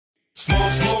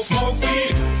Smoke, smoke, smoke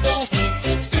weed.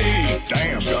 Hey,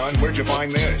 damn, son, where'd you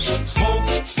find this?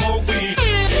 Smoke, smoke weed.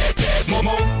 Smoke,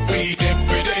 smoke weed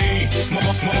every day. Smoke,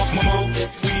 smoke, smoke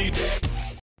weed.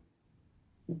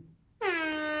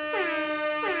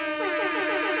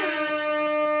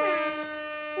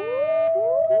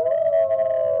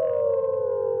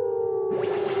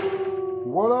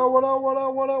 What up, what up, what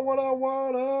up, what up, what up,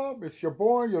 what up? It's your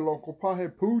boy, your local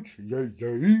pothead pooch.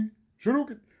 Yay.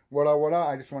 Shuriken. What up?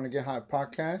 I just want to get hot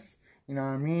podcast. You know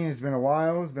what I mean? It's been a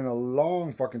while. It's been a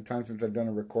long fucking time since I've done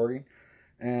a recording.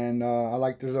 And I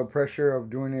like this little pressure of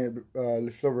doing it,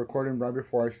 this little recording right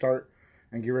before I start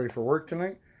and get ready for work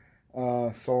tonight.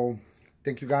 So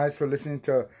thank you guys for listening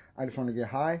to I Just Want to Get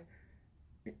High.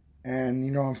 And,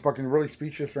 you know, I'm fucking really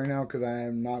speechless right now because I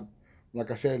am not,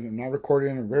 like I said, I'm not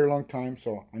recording in a very long time.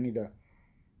 So I need to...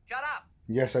 Shut up!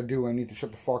 Yes, I do. I need to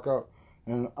shut the fuck up.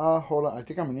 And, hold on. I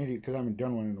think I'm an idiot because I haven't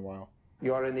done one in a while.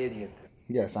 You are an idiot.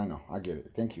 Yes, I know. I get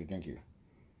it. Thank you.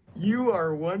 You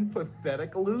are one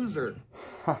pathetic loser.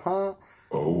 Haha.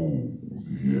 Oh,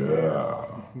 yeah.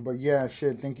 But yeah,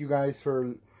 shit. Thank you guys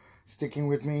for sticking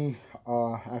with me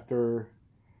after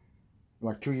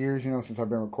like 2 years, you know, since I've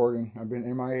been recording. I've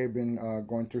been MIA, been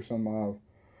going through some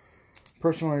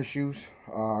personal issues.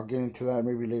 I'll get into that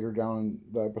maybe later down in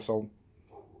the episode.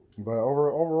 But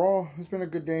overall, it's been a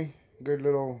good day. Good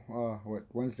little,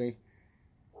 Wednesday,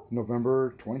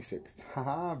 November 26th.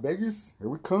 Haha, Vegas, here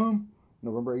we come.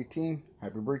 November 18th.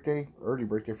 Happy birthday. Early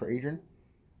birthday for Adrian.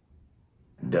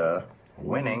 Duh.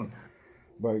 Winning.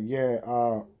 But yeah,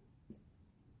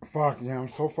 fuck, yeah, I'm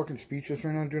so fucking speechless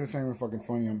right now, dude. It's not even fucking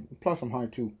funny. Plus, I'm high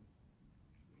too.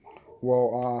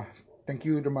 Well, thank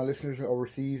you to my listeners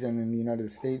overseas and in the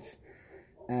United States.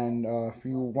 And if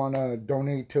you want to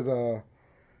donate to the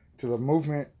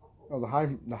movement, or the high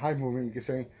movement, you could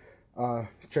say,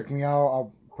 check me out.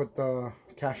 I'll put the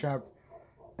Cash App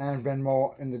and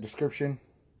Venmo in the description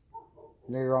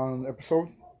later on in the episode,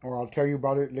 or I'll tell you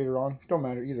about it later on. Don't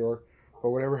matter, either or. But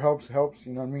whatever helps,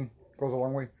 you know what I mean? Goes a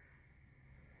long way.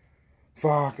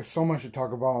 Fuck, there's so much to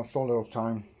talk about, so little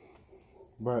time.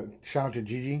 But shout out to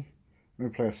Gigi. Let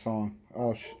me play a song.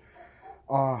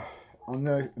 On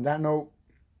that note,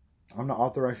 I'm not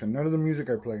authorized in none of the music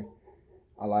I play.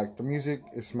 I like the music.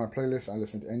 It's my playlist. I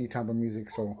listen to any type of music,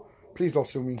 so please don't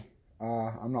sue me.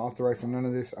 I'm not authorized in none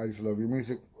of this. I just love your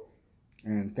music.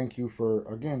 And thank you for,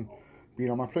 again,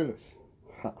 being on my playlist.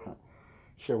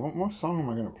 Shit, what song am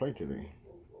I going to play today?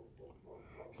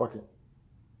 Fuck it.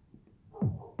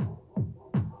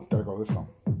 Gotta go this song.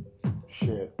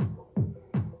 Shit.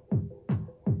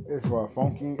 It's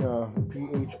Funky,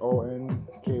 PHONKY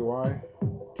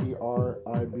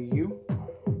TRIBU.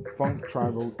 Funk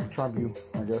Tribu,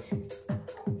 I guess.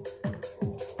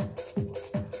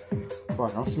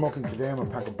 Fuck, I'm smoking today. I'm gonna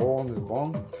pack a bowl in this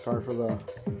bong. Sorry for the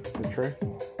tray.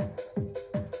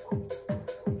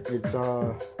 It's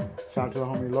shout out to the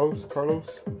homie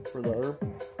Carlos for the herb.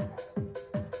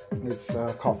 It's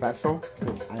called Fatso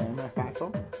because I am a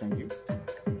Fatso. Thank you.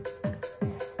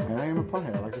 And I am a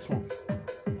pothead. I like to smoke.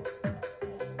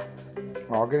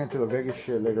 I'll get into the Vegas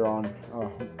shit later on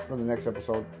for the next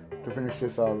episode to finish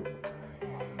this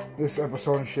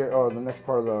episode and shit. The next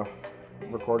part of the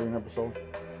recording episode.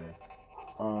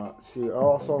 See, I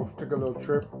also took a little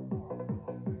trip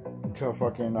to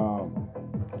fucking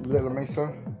Little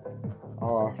Mesa.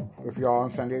 If y'all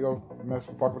in San Diego,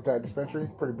 fuck with that dispensary,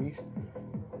 pretty beast.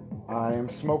 I am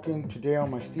smoking today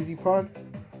on my Steezy Pod.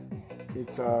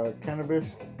 It's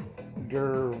cannabis,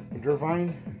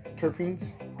 Durvine terpenes,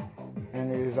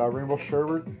 and it is rainbow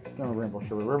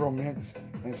mints,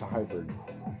 and it's a hybrid.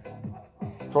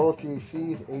 Total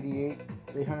THC is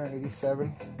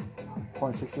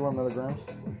 887.61 milligrams.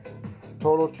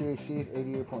 Total THC is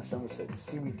 88.76.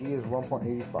 CBD is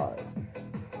 1.85.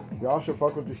 Y'all should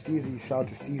fuck with the Steezy. Shout out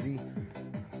to Steezy.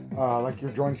 Like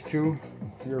your joints too.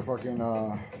 Your fucking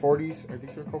 40s. I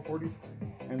think they're called 40s.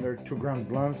 And they're 2 gram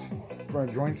blunts.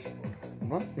 Joints.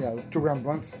 Blunt? Yeah, 2 gram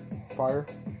blunts. Fire.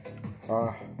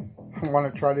 I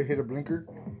want to try to hit a blinker,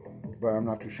 but I'm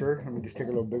not too sure. Let me just take a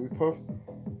little baby puff.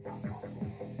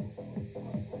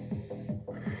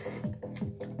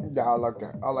 Yeah, I like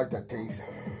that. I like that taste.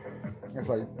 It's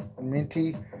like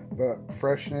minty, but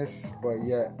freshness, but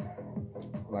yet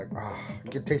like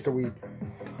you can taste the weed.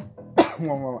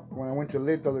 When I went to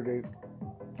Lit the other day,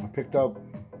 I picked up a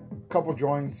couple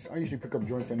joints. I usually pick up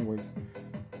joints anyways.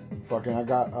 Fucking, I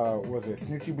got was it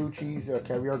Snoochie Boochies,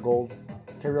 Caviar Gold,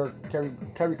 Caviar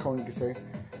Cone, you could say.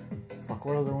 Fuck,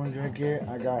 what other one did I get?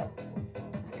 What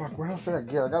else did I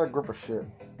get? I got a grip of shit.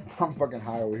 I'm fucking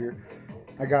high over here.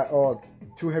 I got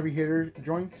 2 heavy hitter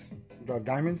joints, the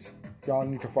diamonds. Y'all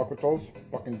need to fuck with those.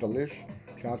 Fucking delish.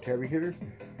 Shout out to heavy hitters.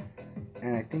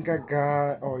 And I think I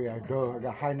got, oh yeah, I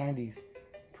got High 90s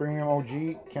Premium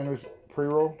OG Cannabis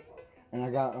Pre-Roll. And I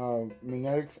got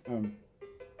Magnetics, I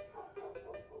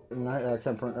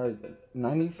can't pronounce,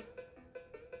 90s,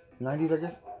 I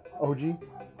guess, OG.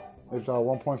 It's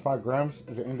 1.5 grams.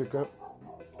 It's an indica.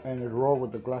 And it's rolled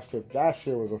with the glass tip. That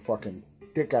shit was a fucking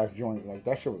thick ass joint. Like,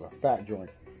 that shit was a fat joint.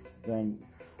 Then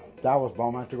that was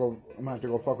bomb. I'm gonna have to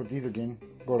go fuck with these again.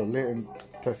 Go to Lit and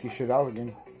test these shit out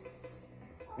again.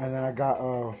 And then I got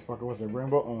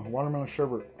Rainbow watermelon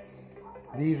sherbet.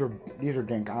 These are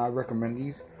dank. I recommend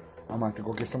these. I'm gonna have to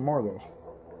go get some more of those.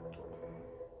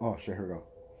 Oh shit, here we go.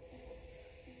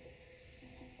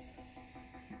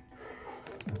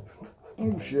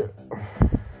 Oh shit.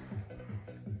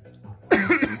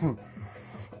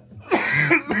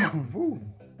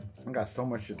 I got so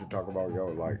much shit to talk about, yo.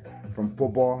 Like from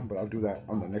football, but I'll do that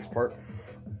on the next part.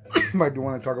 I do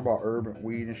want to talk about herb and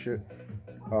weed and shit.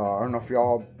 I don't know if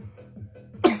y'all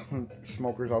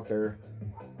smokers out there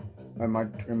in my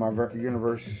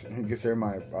universe, you can say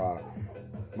my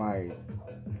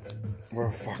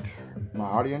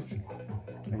audience.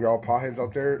 If y'all potheads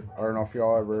out there, I don't know if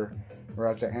y'all ever were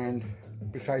at the end.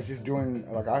 Besides just doing,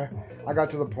 like, I got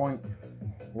to the point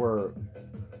where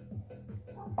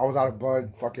I was out of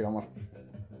bud. Fuck it, I'm gonna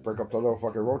break up the little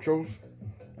fucking rochos.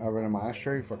 I have it in my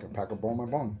ashtray. Fucking pack a bone my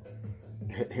bong.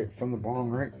 Hit from the bong,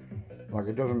 right? Like,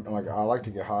 it doesn't, like, I like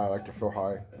to get high. I like to feel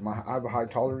high. I have a high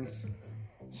tolerance,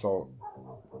 so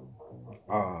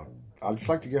I just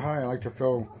like to get high. I like to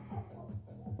feel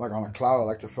like on a cloud. I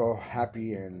like to feel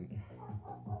happy and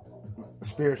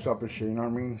spirits up and shit. You know what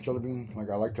I mean, Jelly Bean? Like,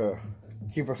 I like to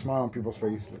keep a smile on people's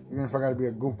face, even if I gotta be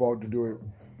a goofball to do it.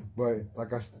 But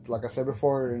like I said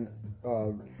before in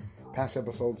past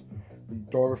episodes,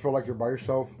 don't ever feel like you're by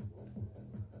yourself.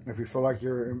 If you feel like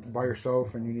you're by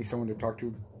yourself and you need someone to talk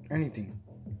to, anything,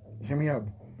 hit me up,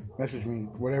 message me,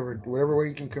 whatever way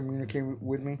you can communicate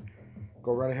with me,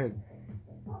 go right ahead.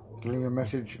 Leave me a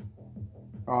message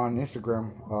on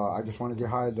Instagram. I just want to get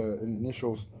high. The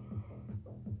initials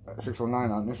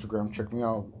 609 on Instagram. Check me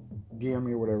out. DM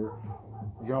me or whatever.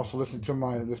 You can also listen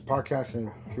to this podcast,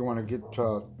 and if you want to get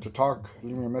to talk,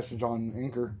 leave me a message on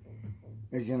Anchor.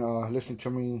 You can listen to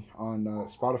me on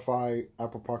Spotify,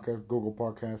 Apple Podcasts, Google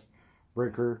Podcasts,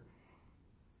 Breaker,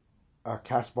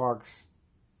 Castbox.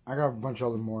 I got a bunch of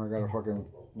other more I gotta fucking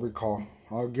recall.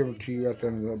 I'll give them to you at the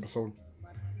end of the episode.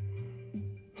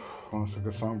 Oh, it's a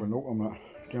good song, but nope, I'm not.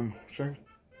 Damn, check.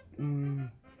 Oh,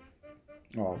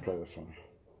 I'll play this one.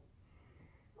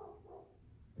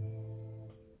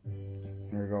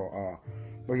 There you go.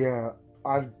 But yeah,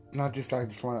 I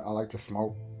like to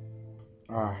smoke.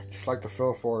 Just like to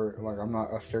feel for it. Like, I'm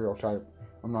not a stereotype.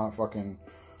 I'm not fucking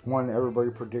one everybody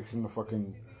predicts in the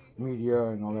fucking media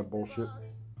and all that bullshit.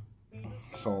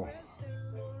 So,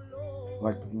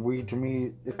 like, weed to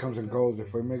me, it comes and goes.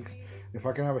 If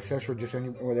I can have a session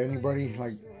with anybody,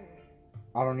 like,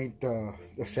 I don't need the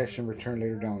session returned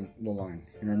later down the line.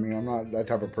 You know what I mean? I'm not that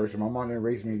type of person. My mom didn't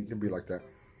raise me to be like that.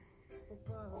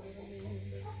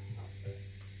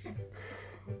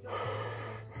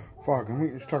 Fuck,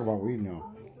 let's talk about weed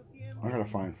now. I gotta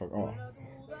find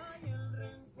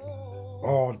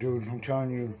Oh, dude, I'm telling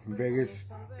you, Vegas,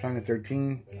 Planet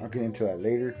 13. I'll get into that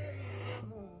later.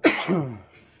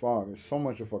 Fuck, there's so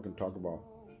much to fucking talk about.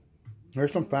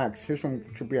 Here's some facts. Here's some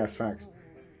trippy ass facts.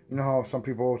 You know how some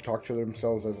people talk to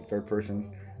themselves as a third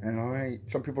person, and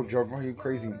some people joke, "Oh, you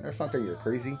crazy?" That's not that you're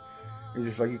crazy. You're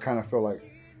just like, you kind of feel like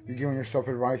you're giving yourself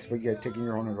advice, but yet taking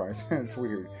your own advice. It's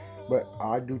weird. But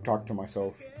I do talk to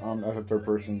myself as a third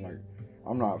person. Like,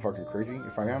 I'm not fucking crazy.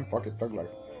 If I am, fuck it, thug life.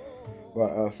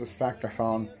 But it's this fact I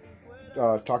found.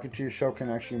 Talking to yourself can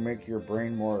actually make your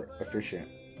brain more efficient,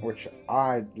 which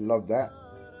I love that,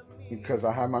 because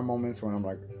I have my moments when I'm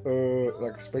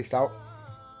like spaced out,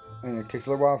 and it takes a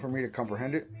little while for me to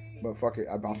comprehend it. But fuck it,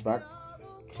 I bounce back.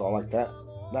 So I like that.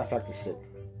 That fact is sick.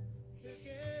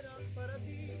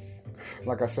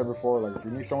 Like I said before, like, if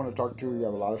you need someone to talk to, you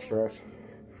have a lot of stress,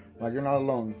 like, you're not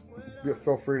alone.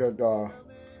 Feel free to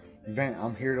vent.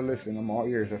 I'm here to listen. I'm all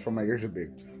ears. That's why my ears are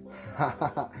big.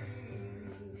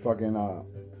 Fucking,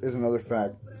 is another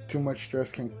fact. Too much stress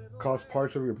can cause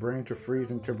parts of your brain to freeze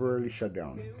and temporarily shut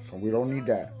down. So we don't need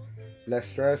that. Less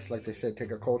stress, like they said, take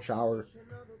a cold shower.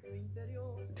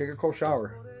 Take a cold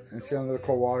shower and sit under the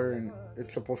cold water, and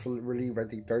it's supposed to relieve, I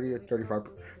think, 30 to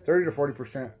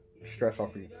 40% stress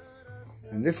off of you.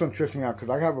 And this one trips me out because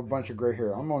I have a bunch of gray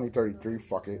hair. I'm only 33.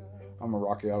 Fuck it. I'm a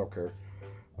rocky. I don't care.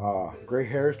 Gray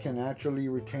hairs can naturally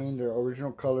retain their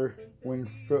original color when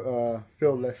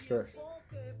feel less stress.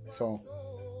 So,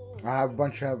 I have a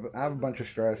bunch of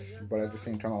stress, but at the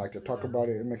same time, I like to talk about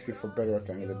it. It makes me feel better at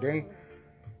the end of the day,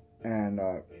 and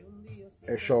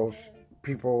it shows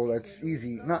people that's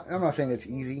easy. I'm not saying it's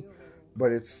easy,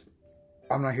 but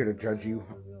I'm not here to judge you.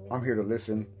 I'm here to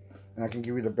listen, and I can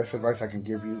give you the best advice I can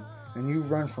give you, and you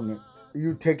run from it.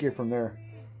 You take it from there.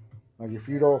 Like, if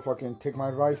you don't fucking take my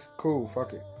advice, cool,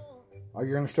 fuck it.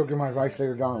 You're gonna still get my advice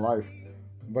later down in life,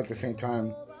 but at the same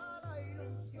time,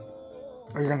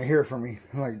 you're gonna hear it from me.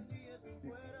 Like,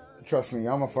 trust me,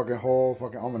 I'm a fucking whole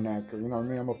fucking almanac. You know what I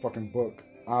mean? I'm a fucking book.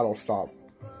 I don't stop.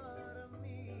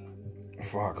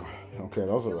 Fuck. Okay,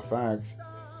 those are the facts.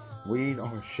 Weed.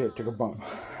 Oh shit, took a bump.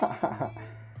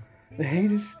 They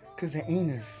hate us because they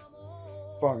ain't us.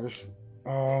 Fuck this.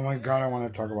 Oh my god, I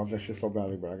want to talk about this shit so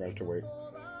badly, but I got to wait.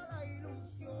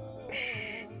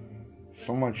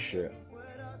 So much shit.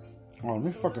 Oh, let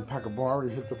me fucking pack a ball. I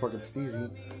already hit the fucking Steezy.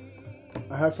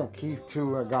 I have some Keith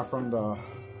too. I got from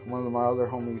one of my other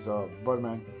homies,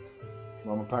 Budman. So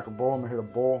I'm gonna pack a bowl. I'm gonna hit a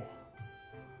bowl.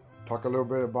 Talk a little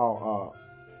bit about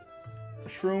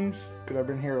shrooms, because I've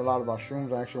been hearing a lot about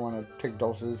shrooms. I actually want to take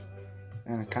doses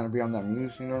and kind of be on that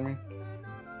muse. You know what I mean?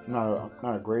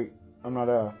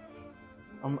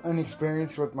 I'm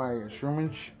inexperienced with my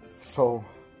shroomage, so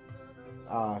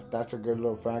that's a good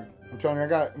little fact. I'm telling you, I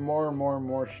got more and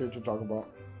more shit to talk about.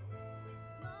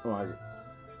 Like,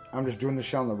 I'm just doing this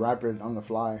shit on the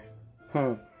fly.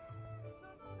 Because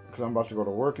I'm about to go to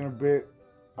work in a bit.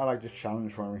 I like this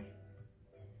challenge for me.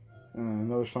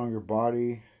 Another song, Your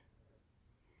Body.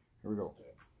 Here we go.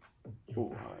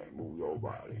 Ooh, alright, move your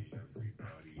body.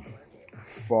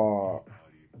 Fuck.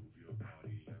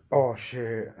 Oh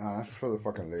shit. That's for the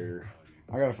fucking later.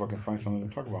 I gotta fucking find something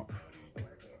to talk about.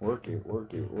 Work it. Oh,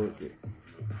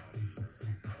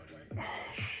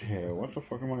 shit, what the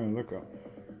fuck am I gonna look up?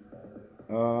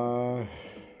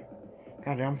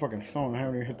 Goddamn, I'm fucking stoned. I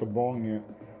haven't even hit the bong yet.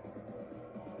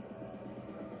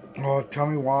 Oh, tell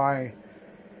me why.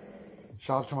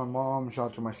 Shout out to my mom, shout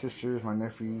out to my sisters, my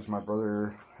nephews, my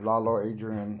brother, Lalo,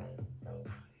 Adrian,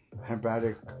 Hemp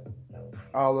Addict,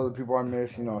 all of the people I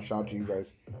miss, shout out to you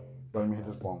guys. But let me hit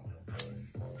this bong.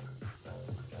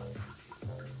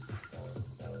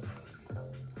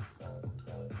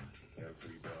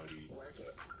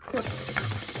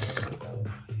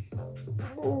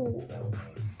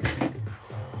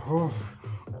 Oh.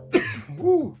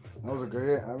 Woo. That was a good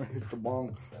hit. I haven't hit the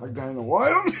bong like that in a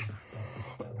while.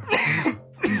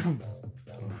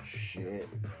 Oh, shit.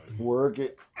 Work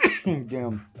it.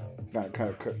 Damn. Gotta kind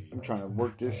of cut. I'm trying to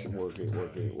work this. Work it.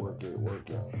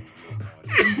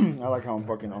 I like how I'm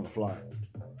fucking on the fly.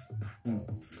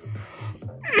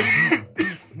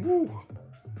 Woo.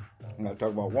 I'm gonna talk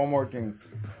about one more thing.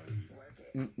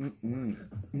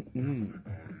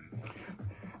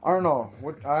 I don't know.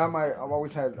 I've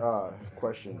always had a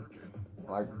question.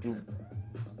 Like,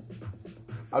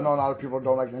 I know a lot of people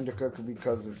don't like indica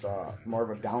because it's more of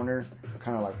a downer,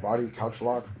 kind of like body couch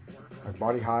lock, like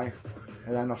body high.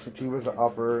 And then I know sativa's the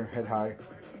upper, head high.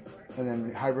 And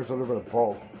then hybrid's a little bit of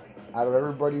both. Out of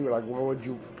everybody, like, what would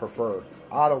you prefer?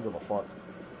 I don't give a fuck.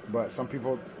 But some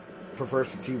people prefer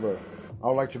sativa. I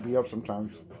would like to be up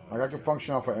sometimes. Like, I can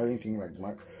function off of anything. Like,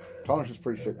 my tolerance is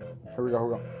pretty sick. Here we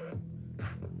go.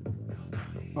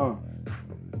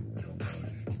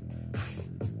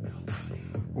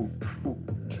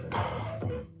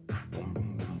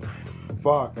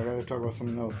 Fuck, I gotta talk about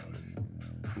something else.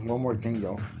 One more thing,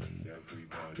 though.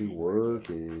 We work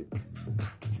it.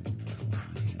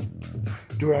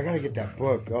 Dude, I gotta get that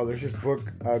book. Oh, there's this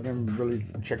book I've been really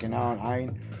checking out on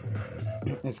Ein.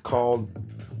 It's called...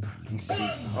 Let's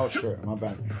see. Oh, shit, my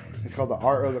bad. It's called The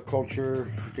Art of the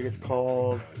Culture. I think it's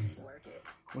called...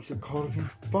 What's it called again?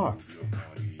 Fuck.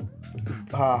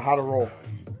 How to Roll.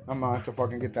 I'm gonna have to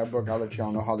fucking get that book. I'll let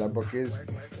y'all know how that book is.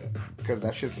 Because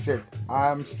that shit's sick.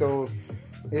 I'm still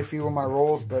iffy with my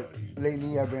rolls, but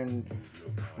lately I've been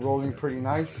rolling pretty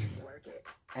nice.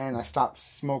 And I stopped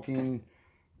smoking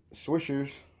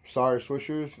Swishers. Sorry,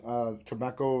 Swishers.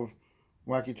 Tobacco,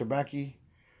 wacky tobacco.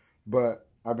 But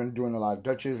I've been doing a lot of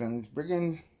Dutches, and it's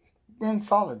been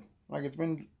solid. Like, it's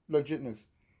been legitness.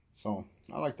 So,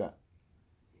 I like that.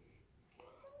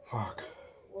 Fuck.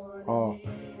 Oh,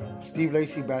 Steve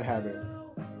Lacy, Bad Habit.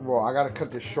 Well, I gotta cut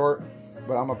this short,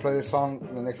 but I'm gonna play this song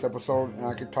in the next episode, and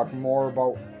I can talk more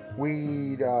about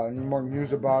weed, more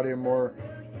news about it, more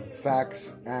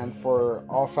facts, and for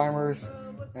Alzheimer's,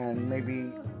 and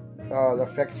maybe the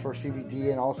effects for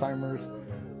CBD and Alzheimer's,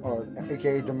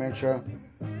 aka dementia,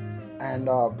 and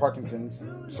Parkinson's.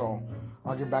 So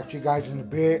I'll get back to you guys in a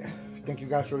bit. Thank you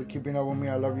guys for keeping up with me.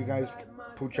 I love you guys.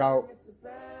 Pooch out.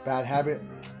 Bad Habit.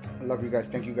 I love you guys.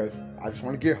 Thank you guys. I just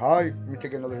want to get high. Let me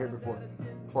take another hit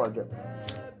before I dip.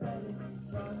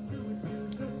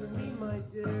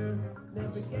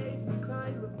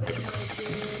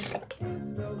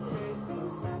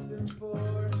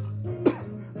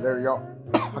 There you go.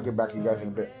 I'll get back to you guys in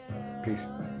a bit. Peace.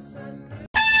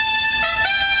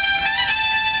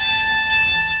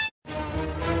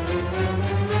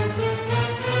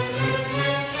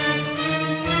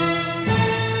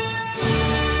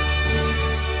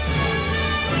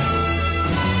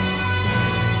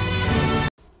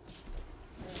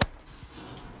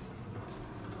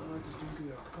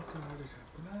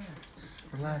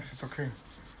 Relax, it's okay.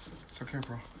 It's okay,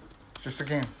 bro. It's just a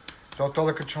game. Don't throw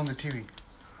the control on the TV.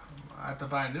 I have to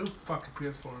buy a new fucking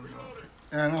PS4.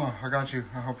 Yeah, I know. I got you.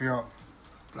 I'll help you out.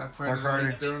 Black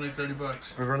Friday. They're only $30.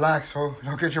 But relax, ho.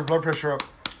 Don't get your blood pressure up.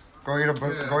 Go eat a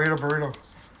burrito.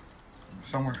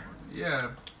 Somewhere.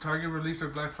 Yeah, Target released their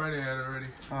Black Friday ad already.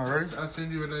 Oh, really? I'll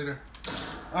send you it later.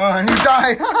 Oh, and he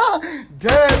died.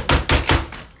 Dead.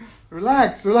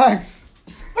 Relax.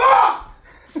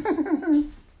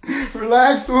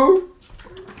 Relax, who?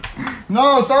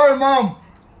 No, sorry, Mom.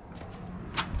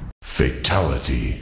 Fatality.